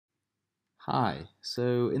Hi,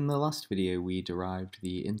 so in the last video we derived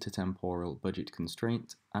the intertemporal budget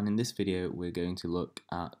constraint, and in this video we're going to look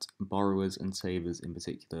at borrowers and savers in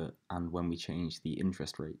particular and when we change the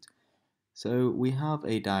interest rate. So we have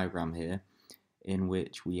a diagram here in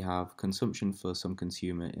which we have consumption for some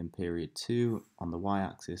consumer in period 2 on the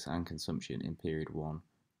y-axis and consumption in period 1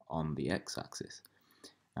 on the x-axis.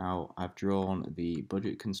 Now I've drawn the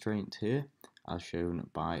budget constraint here as shown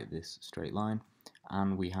by this straight line,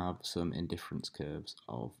 and we have some indifference curves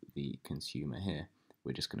of the consumer here.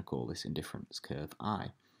 We're just going to call this indifference curve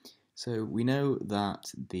I. So we know that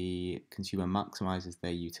the consumer maximizes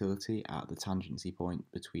their utility at the tangency point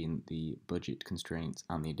between the budget constraint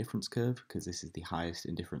and the indifference curve, because this is the highest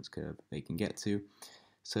indifference curve they can get to.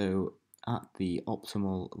 So at the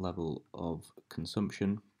optimal level of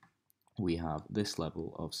consumption, we have this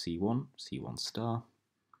level of C1, C1 star,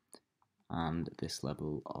 and this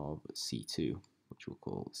level of C2, which we'll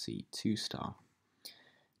call C2 star.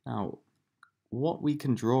 Now, what we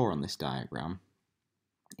can draw on this diagram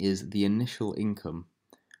is the initial income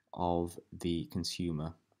of the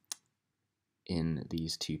consumer in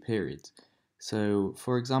these two periods. So,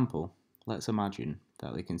 for example, let's imagine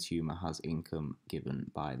that the consumer has income given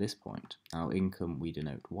by this point. Now, income we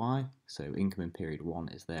denote Y, so income in period 1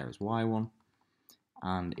 is there as Y1,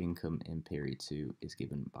 and income in period 2 is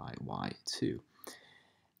given by Y2.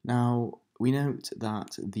 Now, we note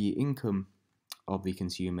that the income of the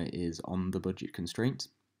consumer is on the budget constraint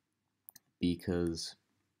because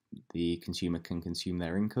the consumer can consume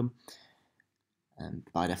their income, and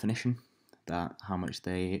by definition, that how much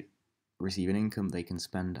they receive in income they can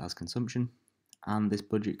spend as consumption, and this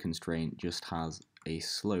budget constraint just has a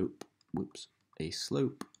slope,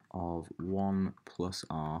 of 1 plus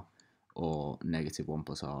r, or negative 1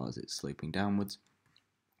 plus r as it's sloping downwards.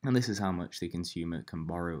 And this is how much the consumer can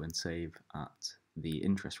borrow and save at the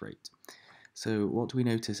interest rate. So what do we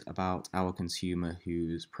notice about our consumer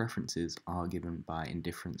whose preferences are given by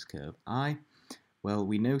indifference curve I? Well,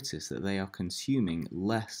 we notice that they are consuming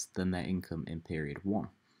less than their income in period 1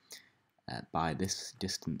 by this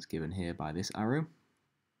distance given here by this arrow,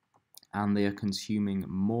 and they are consuming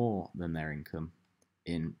more than their income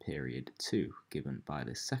in period 2 given by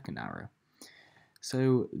this second arrow.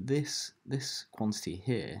 So this quantity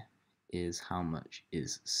here is how much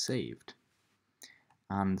is saved.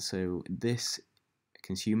 And so this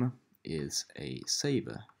consumer is a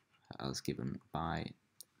saver as given by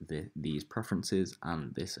these preferences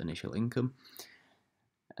and this initial income.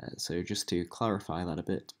 So just to clarify that a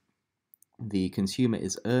bit, the consumer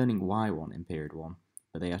is earning Y1 in period 1,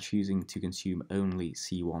 but they are choosing to consume only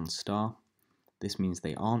C1 star. This means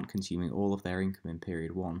they aren't consuming all of their income in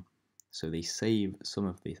period 1, so they save some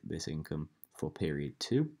of this income for period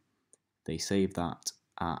 2. They save that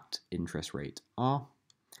at interest rate R,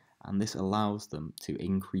 and this allows them to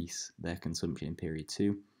increase their consumption in period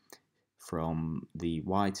 2 from the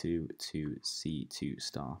Y2 to C2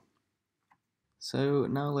 star. So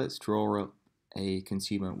now let's draw up a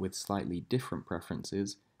consumer with slightly different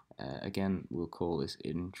preferences. Again, we'll call this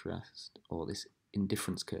interest or this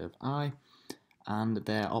indifference curve I, and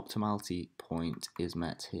their optimality point is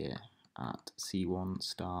met here at C1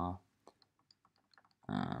 star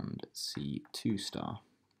and C2 star.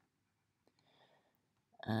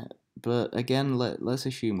 But again, let's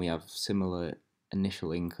assume we have similar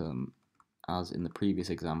initial income as in the previous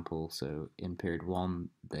example. So in period 1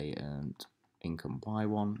 they earned income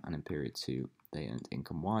Y1, and in period 2 they earned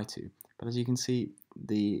income Y2. But as you can see,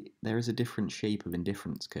 there is a different shape of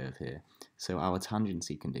indifference curve here. So our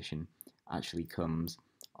tangency condition actually comes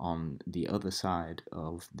on the other side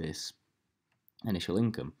of this initial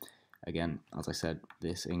income. Again, as I said,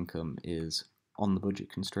 this income is on the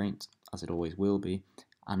budget constraint, as it always will be,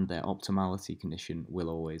 and their optimality condition will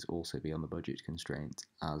always also be on the budget constraint.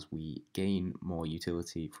 As we gain more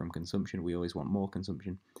utility from consumption, we always want more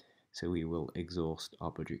consumption, so we will exhaust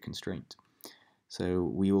our budget constraint. So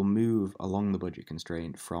we will move along the budget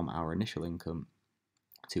constraint from our initial income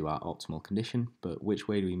to our optimal condition, but which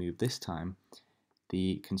way do we move this time?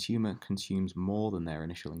 The consumer consumes more than their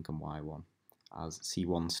initial income Y1, as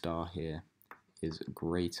C1 star here is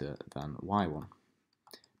greater than Y1.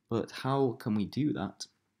 But how can we do that?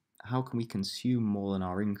 How can we consume more than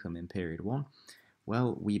our income in period 1?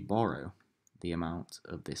 Well, we borrow the amount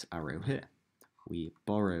of this arrow here. We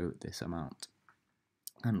borrow this amount.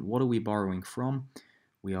 And what are we borrowing from?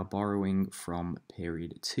 We are borrowing from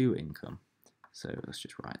period 2 income. So let's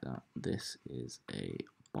just write that. This is a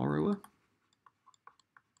borrower.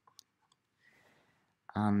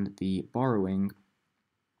 And the borrowing,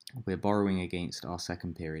 we're borrowing against our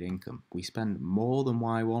second period income. We spend more than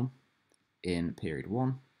Y1 in period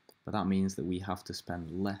 1, but that means that we have to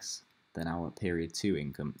spend less than our period 2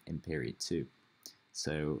 income in period 2.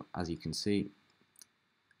 So as you can see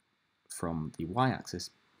from the y-axis,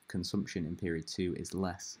 consumption in period 2 is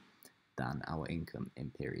less than our income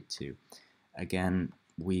in period 2. Again,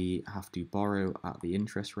 we have to borrow at the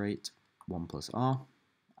interest rate 1 plus r,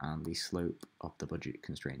 and the slope of the budget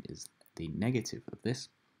constraint is the negative of this.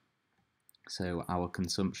 So our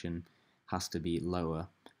consumption has to be lower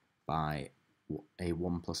by a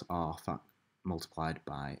 1 plus r multiplied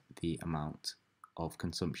by the amount of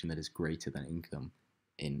consumption that is greater than income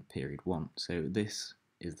in period 1. So this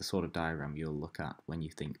is the sort of diagram you'll look at when you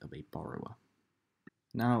think of a borrower.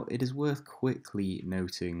 Now, it is worth quickly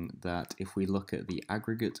noting that if we look at the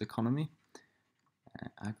aggregate economy,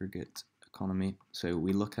 so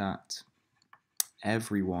we look at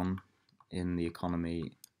everyone in the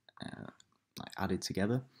economy added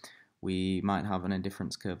together, we might have an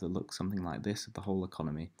indifference curve that looks something like this of the whole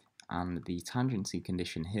economy, and the tangency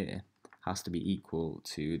condition here has to be equal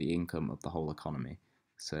to the income of the whole economy.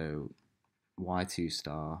 So y2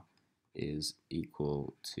 star is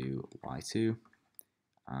equal to y2,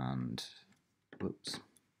 and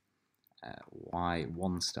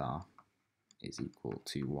y1 star is equal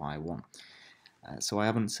to y1. So I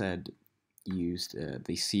haven't used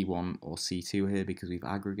the C1 or C2 here because we've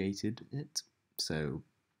aggregated it, so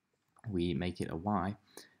we make it a y.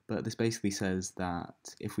 But this basically says that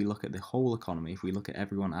if we look at the whole economy, if we look at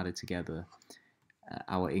everyone added together,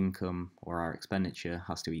 our income or our expenditure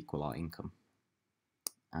has to equal our income.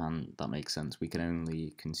 And that makes sense. We can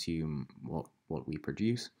only consume what we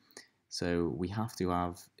produce. So we have to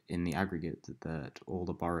have in the aggregate that all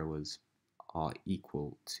the borrowers are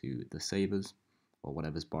equal to the savers, or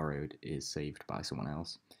whatever's borrowed is saved by someone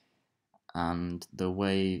else. And the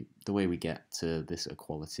way we get to this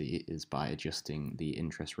equality is by adjusting the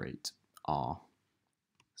interest rate R.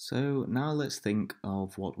 So now let's think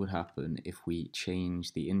of what would happen if we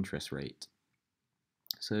change the interest rate.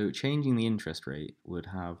 So changing the interest rate would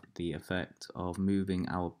have the effect of moving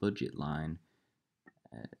our budget line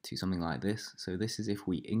to something like this. So this is if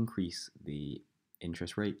we increase the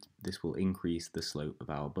interest rate, this will increase the slope of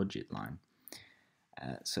our budget line.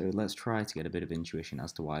 So let's try to get a bit of intuition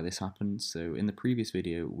as to why this happens. So in the previous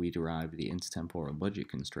video, we derived the intertemporal budget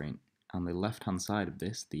constraint. On the left-hand side of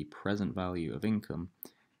this, the present value of income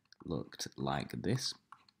looked like this.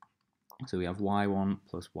 So we have y1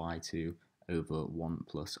 plus y2 over 1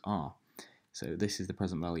 plus r. So this is the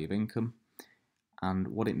present value of income. And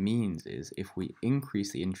what it means is if we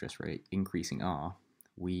increase the interest rate, increasing r,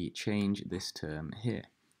 we change this term here,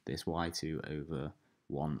 this y2 over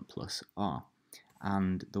 1 plus r.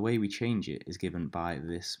 And the way we change it is given by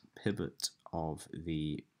this pivot of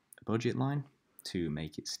the budget line to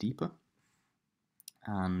make it steeper.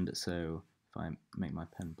 And so if I make my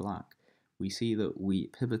pen black, we see that we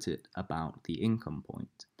pivot it about the income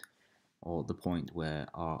point, or the point where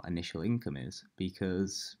our initial income is,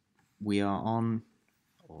 because we are on,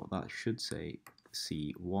 or that should say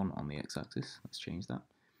C1 on the x-axis. Let's change that.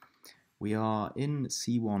 We are in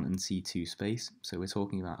C1 and C2 space, so we're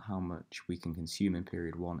talking about how much we can consume in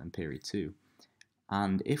period 1 and period 2.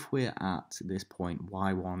 And if we're at this point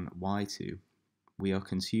y1, y2, we are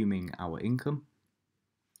consuming our income.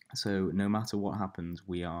 So no matter what happens,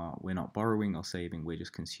 we're not borrowing or saving, we're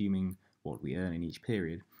just consuming what we earn in each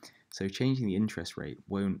period. So changing the interest rate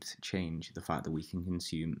won't change the fact that we can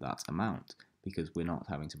consume that amount, because we're not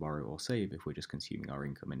having to borrow or save if we're just consuming our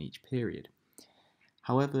income in each period.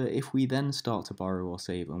 However, if we then start to borrow or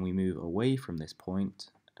save and we move away from this point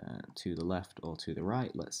to the left or to the right,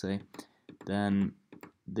 let's say, then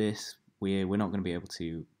we're not going to be able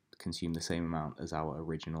to consume the same amount as our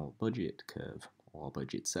original budget curve or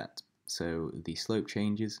budget set. So the slope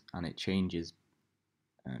changes, and it changes.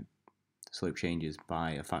 The slope changes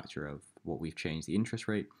by a factor of what we've changed the interest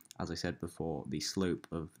rate. As I said before, the slope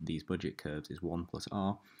of these budget curves is 1 plus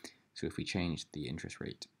r. So if we change the interest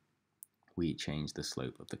rate, we change the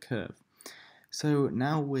slope of the curve. So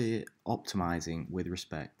now we're optimizing with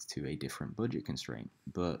respect to a different budget constraint,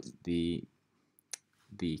 but the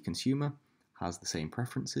consumer has the same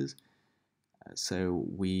preferences, so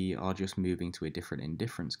we are just moving to a different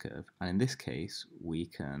indifference curve. And in this case, we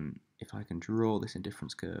can, if I can draw this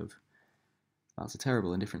indifference curve, that's a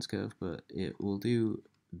terrible indifference curve, but it will do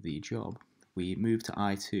the job. We move to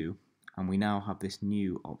I2, and we now have this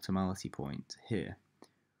new optimality point here.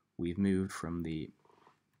 We've moved from the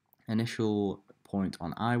initial point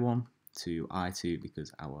on I1 to I2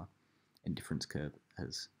 because our indifference curve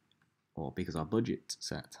has, or because our budget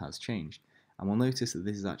set has changed. And we'll notice that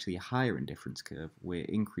this is actually a higher indifference curve. We're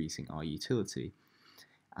increasing our utility.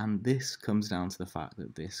 And this comes down to the fact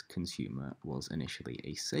that this consumer was initially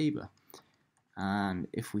a saver. And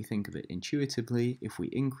if we think of it intuitively, if we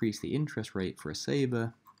increase the interest rate for a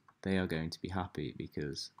saver, they are going to be happy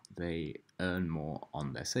because they earn more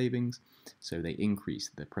on their savings, so they increase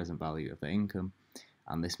the present value of their income,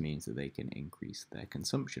 and this means that they can increase their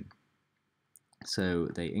consumption. So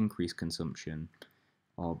they increase consumption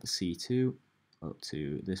of C2 up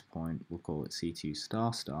to this point, we'll call it C2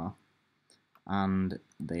 star star, and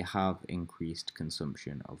they have increased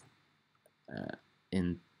consumption of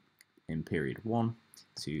in period 1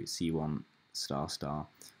 to C1 star star,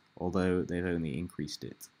 although they've only increased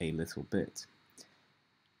it a little bit.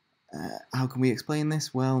 How can we explain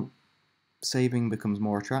this? Well, saving becomes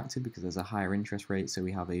more attractive because there's a higher interest rate, so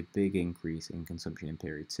we have a big increase in consumption in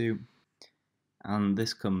period 2, and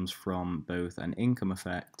this comes from both an income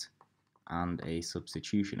effect and a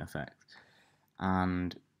substitution effect.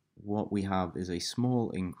 And what we have is a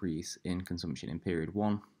small increase in consumption in period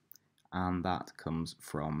 1, and that comes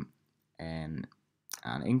from an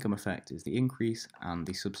income effect is the increase, and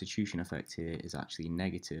the substitution effect here is actually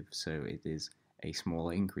negative, so it is a small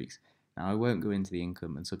increase. Now, I won't go into the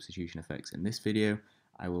income and substitution effects in this video.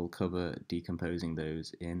 I will cover decomposing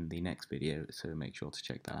those in the next video, so make sure to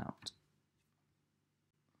check that out.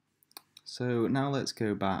 So now let's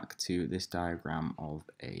go back to this diagram of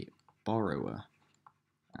a borrower.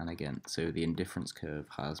 And again, so the indifference curve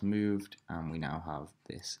has moved, and we now have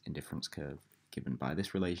this indifference curve given by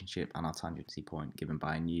this relationship and our tangency point given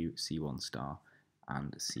by a new C1 star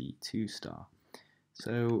and C2 star.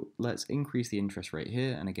 So let's increase the interest rate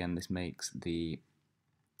here, and again this makes the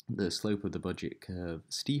slope of the budget curve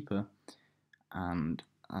steeper, and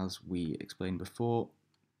as we explained before,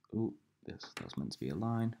 that's meant to be a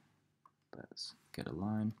line, let's get a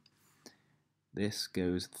line. This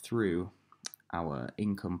goes through our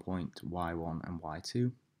income point y1 and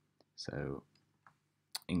y2, so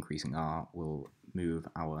increasing R will move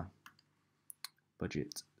our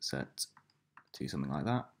budget set to something like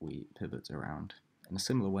that. We pivot around in a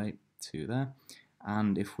similar way to there,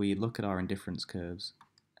 and if we look at our indifference curves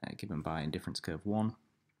given by indifference curve 1,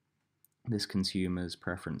 this consumer's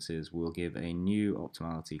preferences will give a new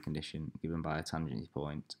optimality condition given by a tangency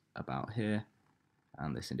point about here,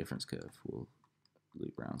 and this indifference curve will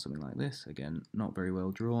loop around something like this. Again, not very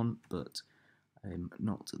well drawn, but I'm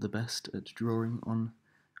not the best at drawing on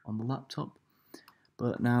the laptop.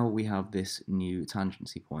 But now we have this new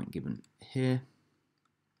tangency point given here,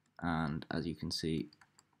 and as you can see,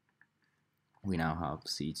 we now have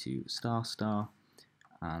C2 star star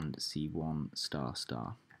and C1 star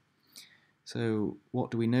star. So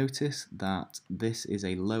what do we notice? That this is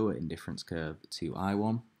a lower indifference curve to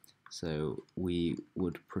I1, so we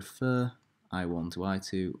would prefer I1 to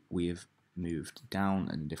I2. We have moved down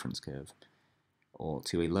an indifference curve, or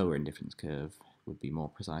to a lower indifference curve would be more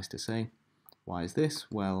precise to say. Why is this?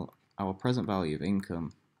 Well, our present value of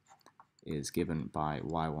income is given by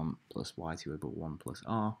y1 plus y2 over 1 plus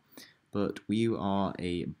r, but we are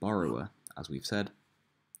a borrower, as we've said,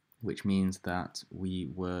 which means that we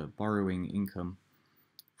were borrowing income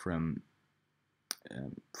from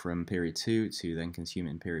period 2 to then consume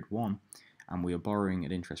it in period 1, and we are borrowing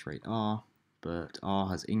at interest rate r, but r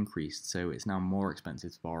has increased, so it's now more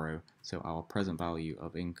expensive to borrow, so our present value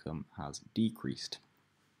of income has decreased.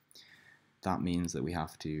 That means that we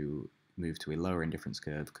have to move to a lower indifference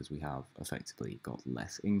curve because we have effectively got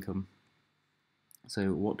less income.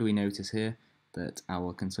 So what do we notice here? That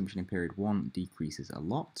our consumption in period 1 decreases a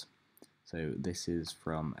lot. So this is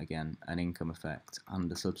from, again, an income effect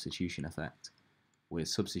and a substitution effect. We're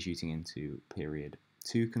substituting into period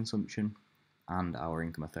 2 consumption, and our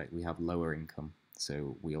income effect, we have lower income,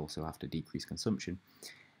 so we also have to decrease consumption.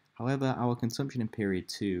 However, our consumption in period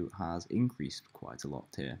 2 has increased quite a lot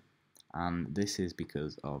here, and this is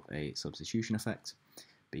because of a substitution effect,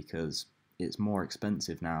 because it's more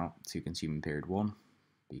expensive now to consume in period 1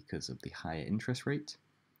 because of the higher interest rate,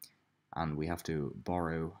 and we have to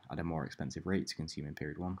borrow at a more expensive rate to consume in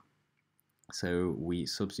period 1. So we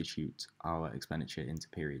substitute our expenditure into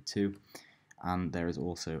period 2, and there is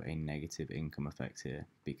also a negative income effect here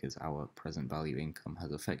because our present value income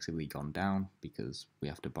has effectively gone down because we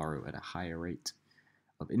have to borrow at a higher rate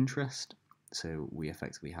of interest, so we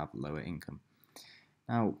effectively have lower income.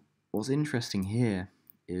 Now, what's interesting here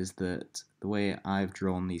is that the way I've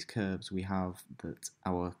drawn these curves, we have that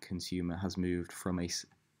our consumer has moved from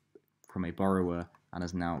a borrower and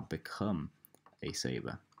has now become a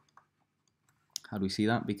saver. How do we see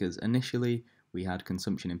that? Because initially we had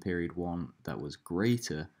consumption in period 1 that was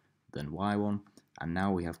greater than y1, and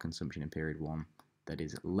now we have consumption in period 1 that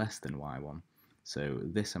is less than y1. So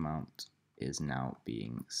this amount is now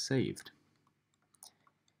being saved.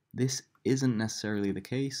 This isn't necessarily the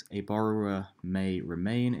case. A borrower may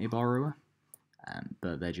remain a borrower,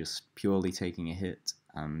 but they're just purely taking a hit,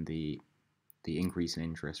 and the increase in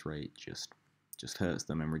interest rate just hurts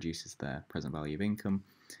them and reduces their present value of income.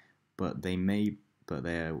 But they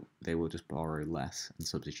will just borrow less and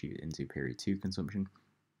substitute into period 2 consumption.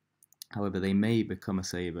 However, they may become a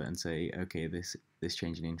saver and say, okay, this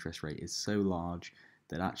change in interest rate is so large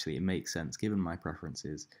that actually it makes sense, given my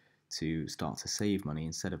preferences, to start to save money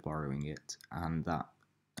instead of borrowing it, and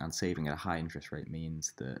saving at a high interest rate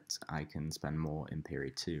means that I can spend more in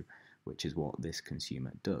period 2, which is what this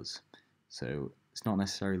consumer does. So it's not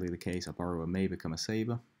necessarily the case a borrower may become a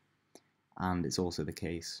saver, and it's also the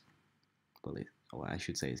case, or I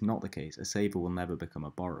should say it's not the case, a saver will never become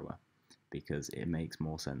a borrower, because it makes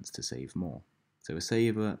more sense to save more. So a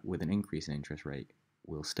saver with an increase in interest rate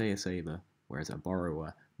will stay a saver, whereas a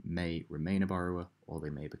borrower may remain a borrower, or they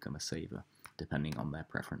may become a saver, depending on their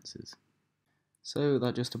preferences. So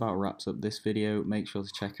that just about wraps up this video. Make sure to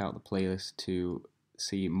check out the playlist to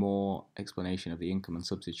see more explanation of the income and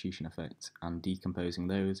substitution effects and decomposing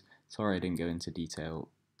those. Sorry I didn't go into detail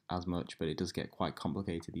as much, but it does get quite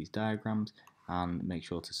complicated, these diagrams, and make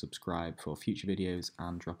sure to subscribe for future videos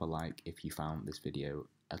and drop a like if you found this video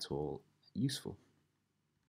at all useful.